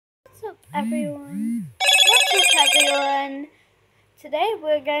What's up, everyone? What's up, everyone? Today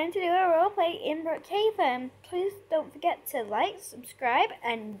we're going to do a roleplay in Brookhaven. Please don't forget to like, subscribe,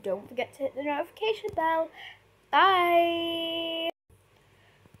 and don't forget to hit the notification bell. Bye!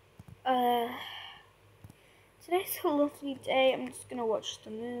 Today's a lovely day. I'm just gonna watch the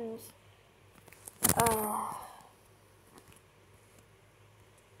news.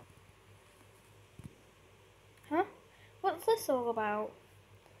 Huh? What's this all about?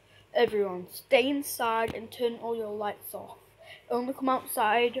 Everyone, stay inside and turn all your lights off. Only come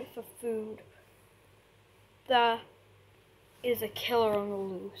outside for food. There is a killer on the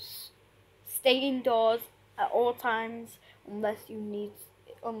loose. Stay indoors at all times unless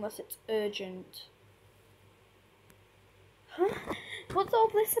it's urgent. Huh? What's all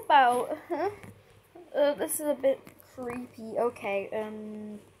this about? Huh? This is a bit creepy. Okay,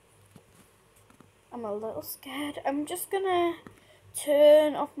 I'm a little scared. I'm just gonna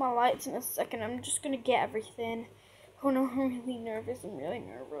turn off my lights in a second. I'm just gonna get everything. Oh no, I'm really nervous.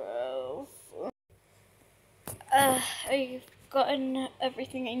 I've gotten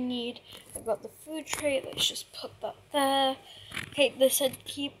everything I need. I've got the food tray. Let's just put that there. Okay, they said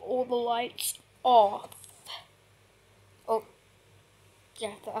keep all the lights off. Oh,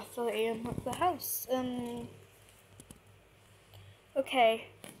 yeah, I thought I unlocked the house. Okay,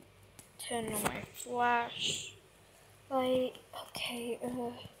 turn on my flash. Okay, I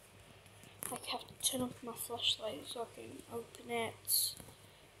have to turn off my flashlight so I can open it.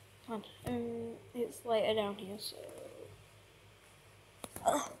 Come on, it's lighter down here, so...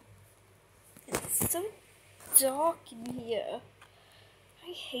 It's so dark in here.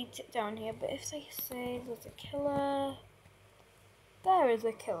 I hate it down here, but if they say there's a killer... There is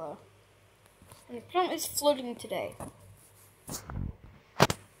a killer. And the plant is flooding today.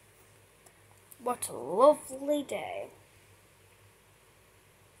 What a lovely day.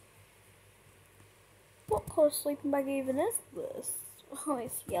 What colour sleeping bag even is this? Oh,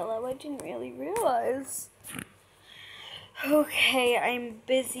 it's yellow. I didn't really realise. Okay, I'm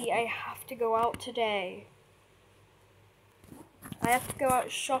busy. I have to go out today. I have to go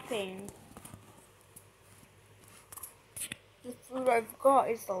out shopping. The food I've got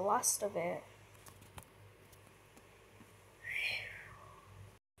is the last of it.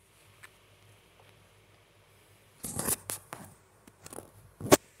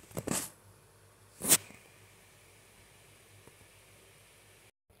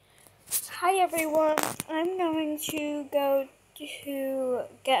 Hi everyone, I'm going to go to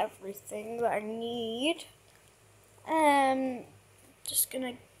get everything that I need. I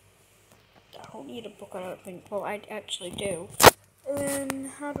don't need a book, I don't think. Well, I actually do.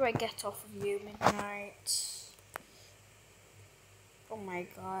 How do I get off of you, Midnight? Oh my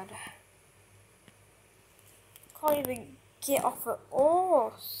god. Can't even get off at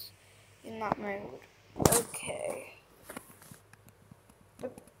all in that mode. Okay.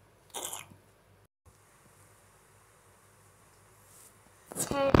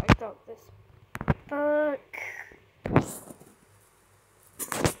 Okay, I got this book.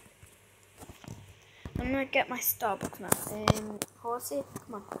 I'm gonna get my Starbucks now. Horsey,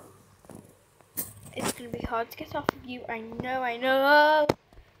 come on. It's gonna be hard to get off of you. I know.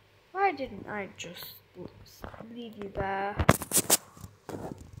 Why didn't I just leave you there?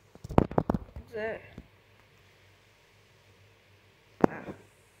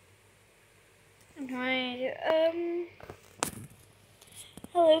 Anyway,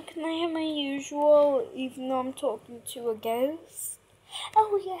 hello, can I have my usual, even though I'm talking to a ghost?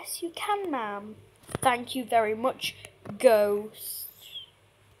 Oh, yes, you can, ma'am. Thank you very much, ghost.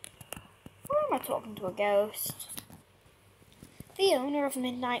 Why am I talking to a ghost? The owner of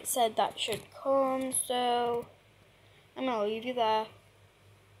Midnight said that should come, so I'm gonna leave you there.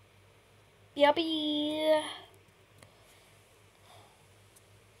 Yubby.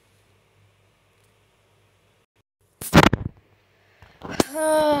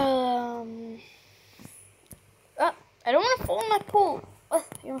 I don't want to fall in my pool. Oh,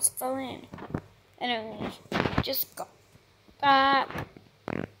 you almost fell in. Anyway, just got back.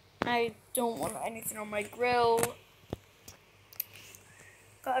 I don't want anything on my grill.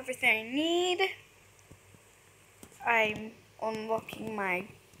 Got everything I need. I'm unlocking my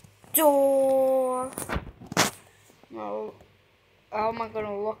door. No, how am I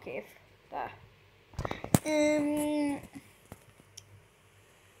gonna lock it? There.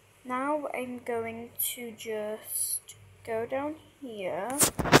 Now I'm going to just go down here.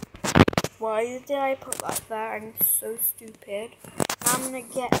 Why did I put that there? I'm so stupid. I'm gonna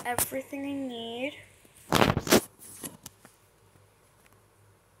get everything I need.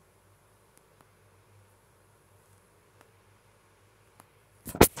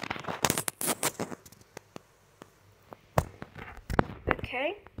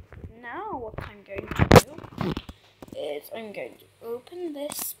 Okay, now what I'm going to do is I'm going to open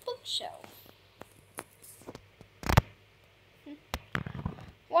this bookshelf.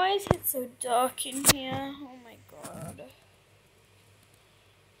 Why is it so dark in here? Oh my god.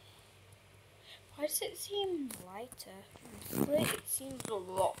 Why does it seem lighter? Honestly, it seems a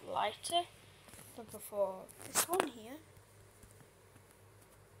lot lighter than before. This one here.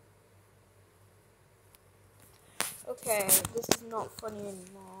 Okay, this is not funny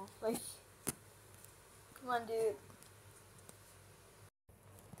anymore. Like, come on, dude.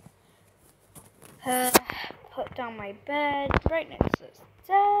 Put down my bed right next to this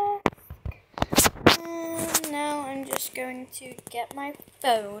desk. And now I'm just going to get my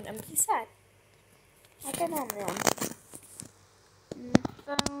phone and be sad. Like I normally am.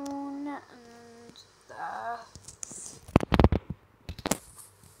 Phone and there.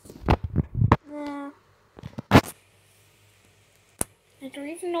 There. I don't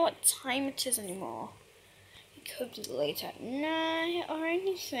even know what time it is anymore. It could be late at night or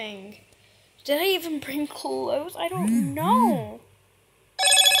anything. Did I even bring clothes? I don't know.